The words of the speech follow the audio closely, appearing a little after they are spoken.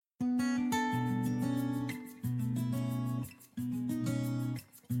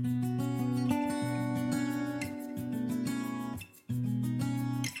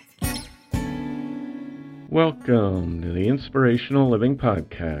Welcome to the Inspirational Living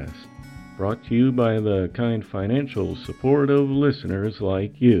Podcast, brought to you by the kind financial support of listeners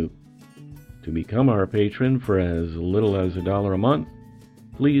like you. To become our patron for as little as $1 a month,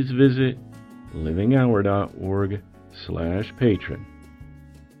 please visit livinghour.org/patron.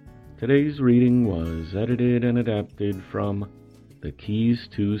 Today's reading was edited and adapted from The Keys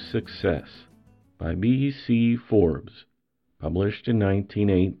to Success by B.C. Forbes, published in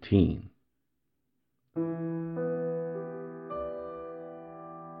 1918.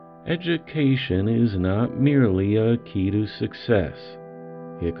 Education is not merely a key to success.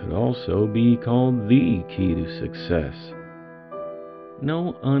 It could also be called the key to success.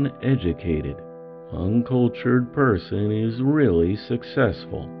 No uneducated, uncultured person is really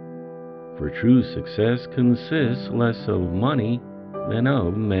successful, for true success consists less of money than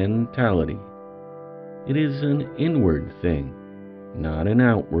of mentality. It is an inward thing, not an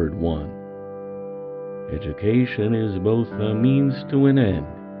outward one. Education is both a means to an end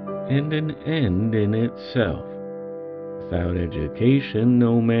and an end in itself. Without education,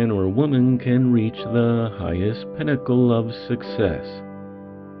 no man or woman can reach the highest pinnacle of success.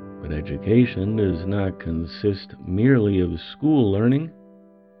 But education does not consist merely of school learning.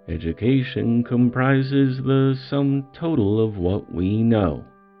 Education comprises the sum total of what we know.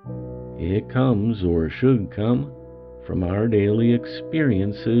 It comes, or should come, from our daily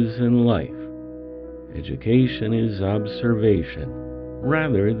experiences in life. Education is observation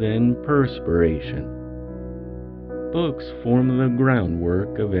rather than perspiration. Books form the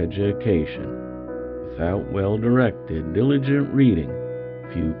groundwork of education. Without well-directed, diligent reading,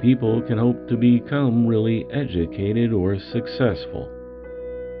 few people can hope to become really educated or successful.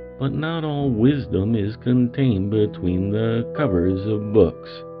 But not all wisdom is contained between the covers of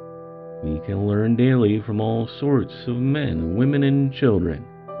books. We can learn daily from all sorts of men, women, and children,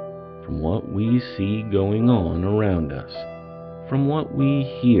 from what we see going on around us, from what we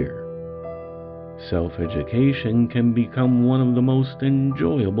hear. Self-education can become one of the most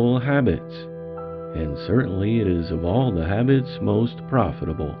enjoyable habits, and certainly it is of all the habits most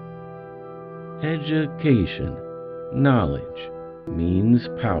profitable. Education, knowledge, means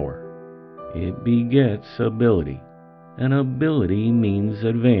power. It begets ability, and ability means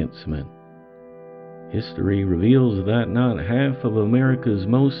advancement. History reveals that not half of America's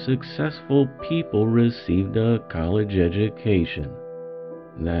most successful people received a college education,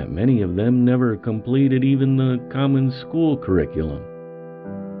 that many of them never completed even the common school curriculum.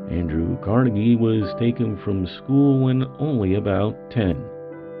 Andrew Carnegie was taken from school when only about 10.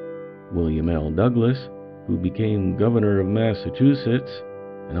 William L. Douglas, who became governor of Massachusetts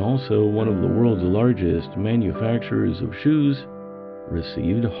and also one of the world's largest manufacturers of shoes,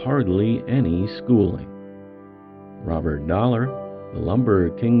 received hardly any schooling. Robert Dollar, the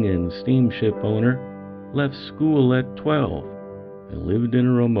lumber king and steamship owner, left school at 12 and lived in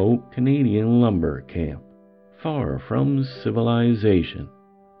a remote Canadian lumber camp, far from civilization,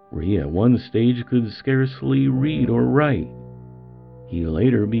 where he at one stage could scarcely read or write. He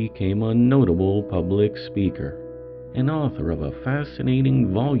later became a notable public speaker and author of a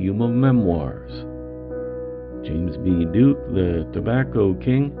fascinating volume of memoirs. James B. Duke, the tobacco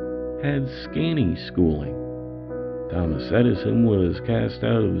king, had scanty schooling. Thomas Edison was cast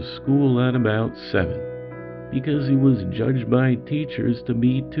out of school at about 7 because he was judged by teachers to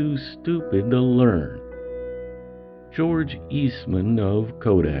be too stupid to learn. George Eastman of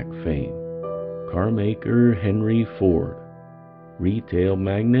Kodak fame, carmaker Henry Ford, retail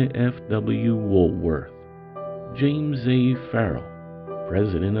magnate F.W. Woolworth, James A. Farrell,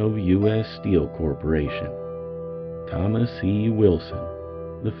 president of U.S. Steel Corporation, Thomas E. Wilson,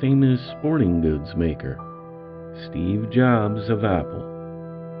 the famous sporting goods maker, Steve Jobs of Apple.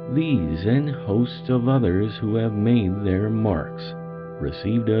 These and hosts of others who have made their marks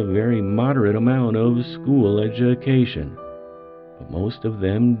received a very moderate amount of school education, but most of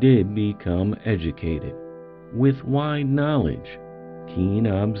them did become educated, with wide knowledge, keen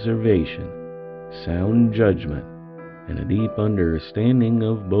observation, sound judgment, and a deep understanding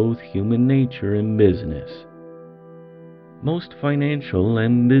of both human nature and business. Most financial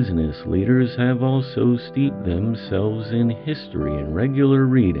and business leaders have also steeped themselves in history and regular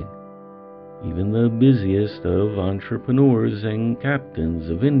reading. Even the busiest of entrepreneurs and captains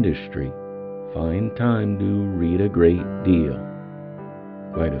of industry find time to read a great deal.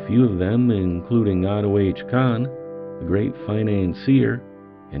 Quite a few of them, including Otto H. Kahn, the great financier,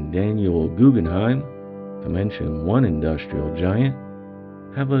 and Daniel Guggenheim, to mention one industrial giant,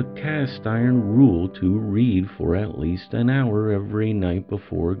 have a cast iron rule to read for at least an hour every night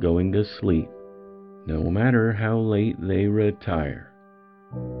before going to sleep, no matter how late they retire.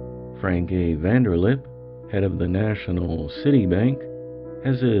 Frank A. Vanderlip head of the National City Bank,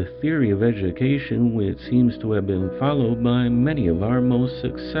 has a theory of education which seems to have been followed by many of our most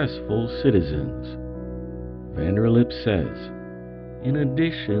successful citizens. Vanderlip says, in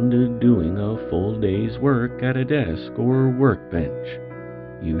addition to doing a full day's work at a desk or workbench,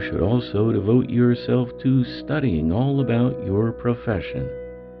 you should also devote yourself to studying all about your profession,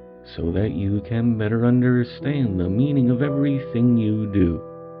 so that you can better understand the meaning of everything you do,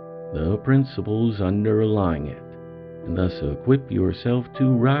 the principles underlying it, and thus equip yourself to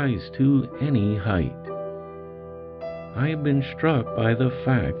rise to any height. I have been struck by the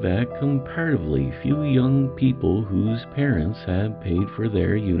fact that comparatively few young people whose parents have paid for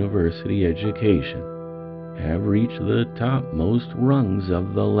their university education have reached the topmost rungs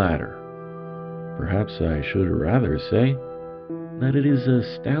of the ladder. Perhaps I should rather say that it is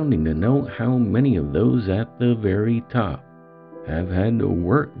astounding to note how many of those at the very top have had to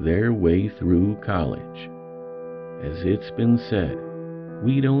work their way through college. As it's been said,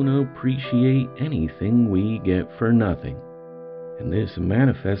 we don't appreciate anything we get for nothing, and this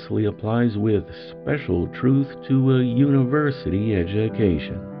manifestly applies with special truth to a university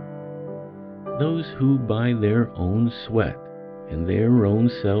education. Those who by their own sweat and their own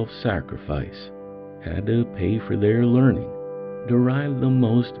self-sacrifice had to pay for their learning derive the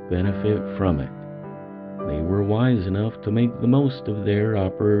most benefit from it. They were wise enough to make the most of their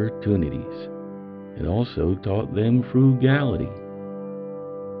opportunities. It also taught them frugality.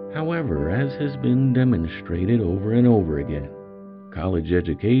 However, as has been demonstrated over and over again, college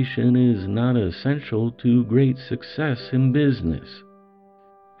education is not essential to great success in business.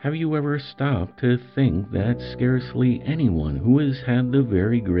 Have you ever stopped to think that scarcely anyone who has had the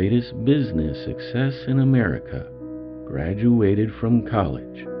very greatest business success in America graduated from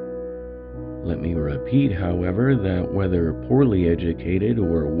college? Let me repeat, however, that whether poorly educated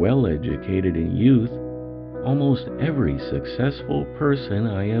or well educated in youth, almost every successful person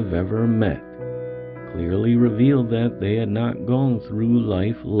I have ever met clearly revealed that they had not gone through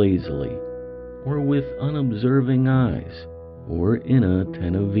life lazily, or with unobserving eyes, or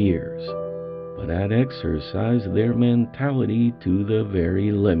inattentive ears, but had exercised their mentality to the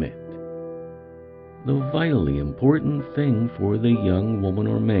very limit. The vitally important thing for the young woman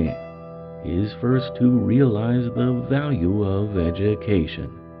or man is first to realize the value of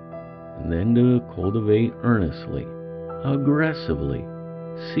education, and then to cultivate earnestly, aggressively,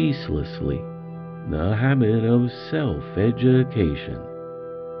 ceaselessly, the habit of self-education.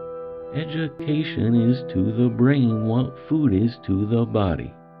 Education is to the brain what food is to the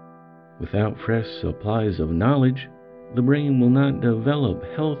body. Without fresh supplies of knowledge, the brain will not develop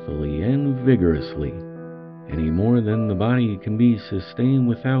healthily and vigorously, any more than the body can be sustained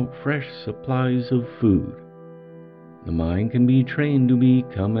without fresh supplies of food. The mind can be trained to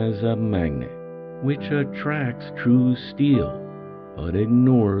become as a magnet, which attracts true steel, but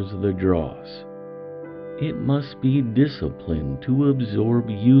ignores the dross. It must be disciplined to absorb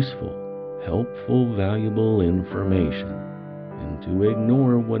useful, helpful, valuable information, and to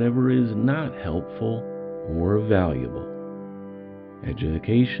ignore whatever is not helpful or valuable.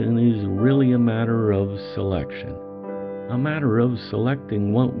 Education is really a matter of selection, a matter of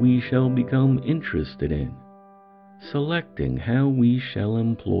selecting what we shall become interested in, selecting how we shall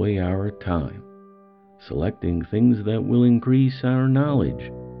employ our time, selecting things that will increase our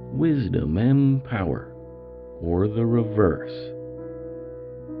knowledge, wisdom, and power, or the reverse.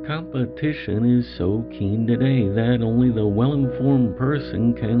 Competition is so keen today that only the well-informed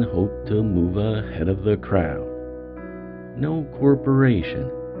person can hope to move ahead of the crowd. No corporation,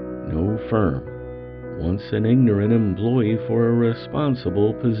 no firm wants an ignorant employee for a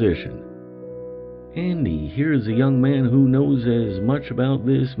responsible position. "Andy, here's a young man who knows as much about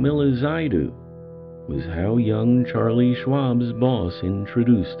this mill as I do," was how young Charlie Schwab's boss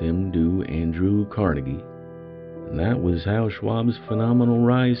introduced him to Andrew Carnegie. And that was how Schwab's phenomenal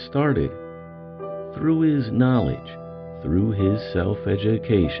rise started. Through his knowledge, through his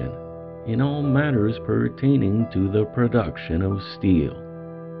self-education, in all matters pertaining to the production of steel.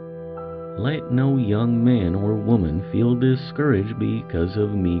 Let no young man or woman feel discouraged because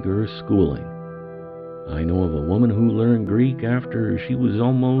of meager schooling. I know of a woman who learned Greek after she was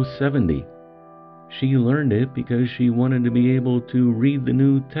almost 70. She learned it because she wanted to be able to read the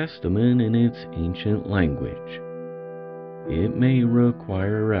New Testament in its ancient language. It may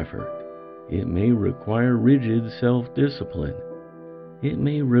require effort. It may require rigid self-discipline. It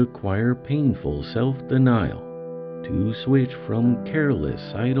may require painful self-denial to switch from careless,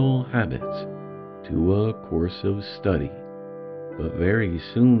 idle habits to a course of study. But very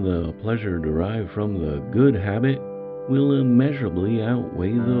soon the pleasure derived from the good habit will immeasurably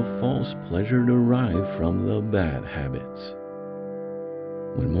outweigh the false pleasure derived from the bad habits.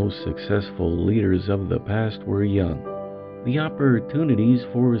 When most successful leaders of the past were young, the opportunities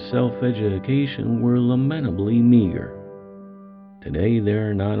for self-education were lamentably meager. Today there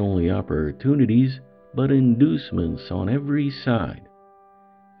are not only opportunities, but inducements on every side.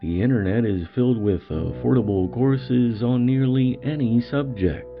 The internet is filled with affordable courses on nearly any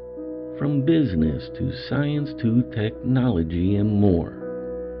subject, from business to science to technology and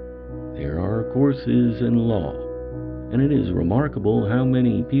more. There are courses in law, and it is remarkable how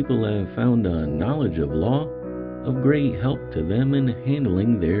many people have found a knowledge of law of great help to them in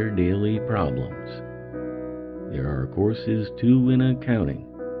handling their daily problems. There are courses too in accounting,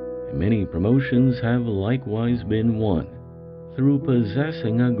 and many promotions have likewise been won through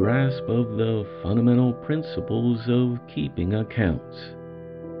possessing a grasp of the fundamental principles of keeping accounts.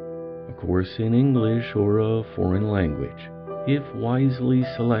 A course in English or a foreign language, if wisely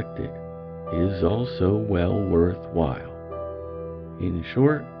selected, is also well worthwhile. In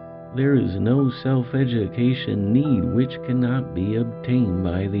short, there is no self-education need which cannot be obtained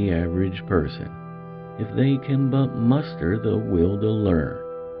by the average person, if they can but muster the will to learn.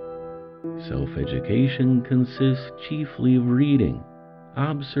 Self-education consists chiefly of reading,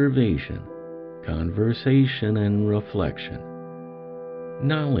 observation, conversation, and reflection.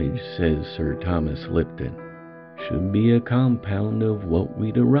 Knowledge, says Sir Thomas Lipton, should be a compound of what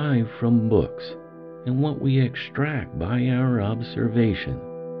we derive from books and what we extract by our observation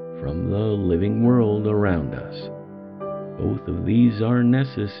from the living world around us. Both of these are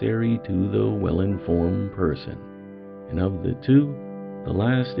necessary to the well-informed person, and of the two, the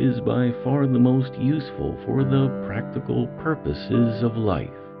last is by far the most useful for the practical purposes of life.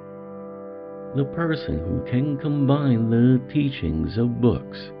 The person who can combine the teachings of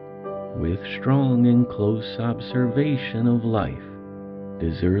books with strong and close observation of life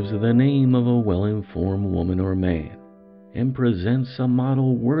deserves the name of a well-informed woman or man, and presents a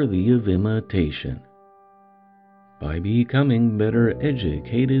model worthy of imitation. By becoming better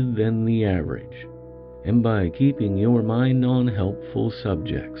educated than the average, and by keeping your mind on helpful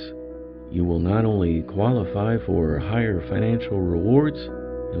subjects, you will not only qualify for higher financial rewards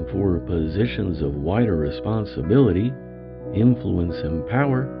and for positions of wider responsibility, influence, and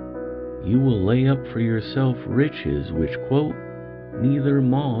power, you will lay up for yourself riches which, quote, neither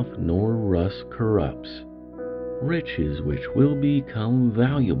moth nor rust corrupts. Riches which will become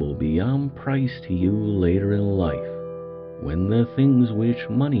valuable beyond price to you later in life, when the things which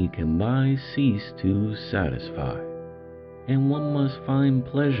money can buy cease to satisfy, and one must find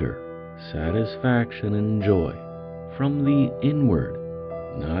pleasure, satisfaction, and joy from the inward,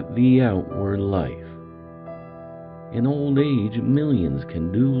 not the outward life. In old age, millions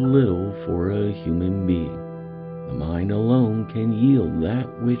can do little for a human being. The mind alone can yield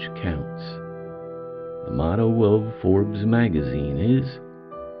that which counts. The motto of Forbes magazine is,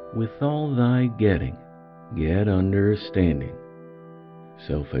 with all thy getting, get understanding.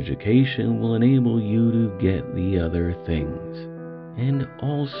 Self-education will enable you to get the other things, and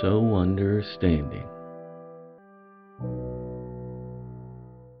also understanding.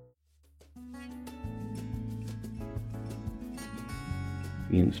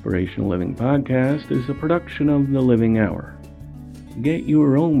 The Inspirational Living Podcast is a production of The Living Hour. Get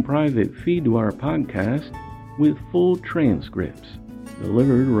your own private feed to our podcast with full transcripts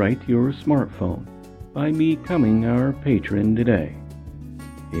delivered right to your smartphone by becoming our patron today.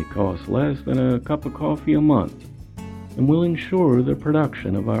 It costs less than a cup of coffee a month and will ensure the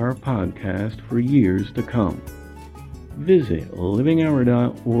production of our podcast for years to come. Visit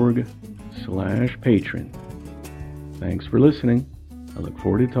livinghour.org/patron. Thanks for listening. I look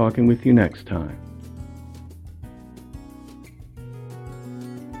forward to talking with you next time.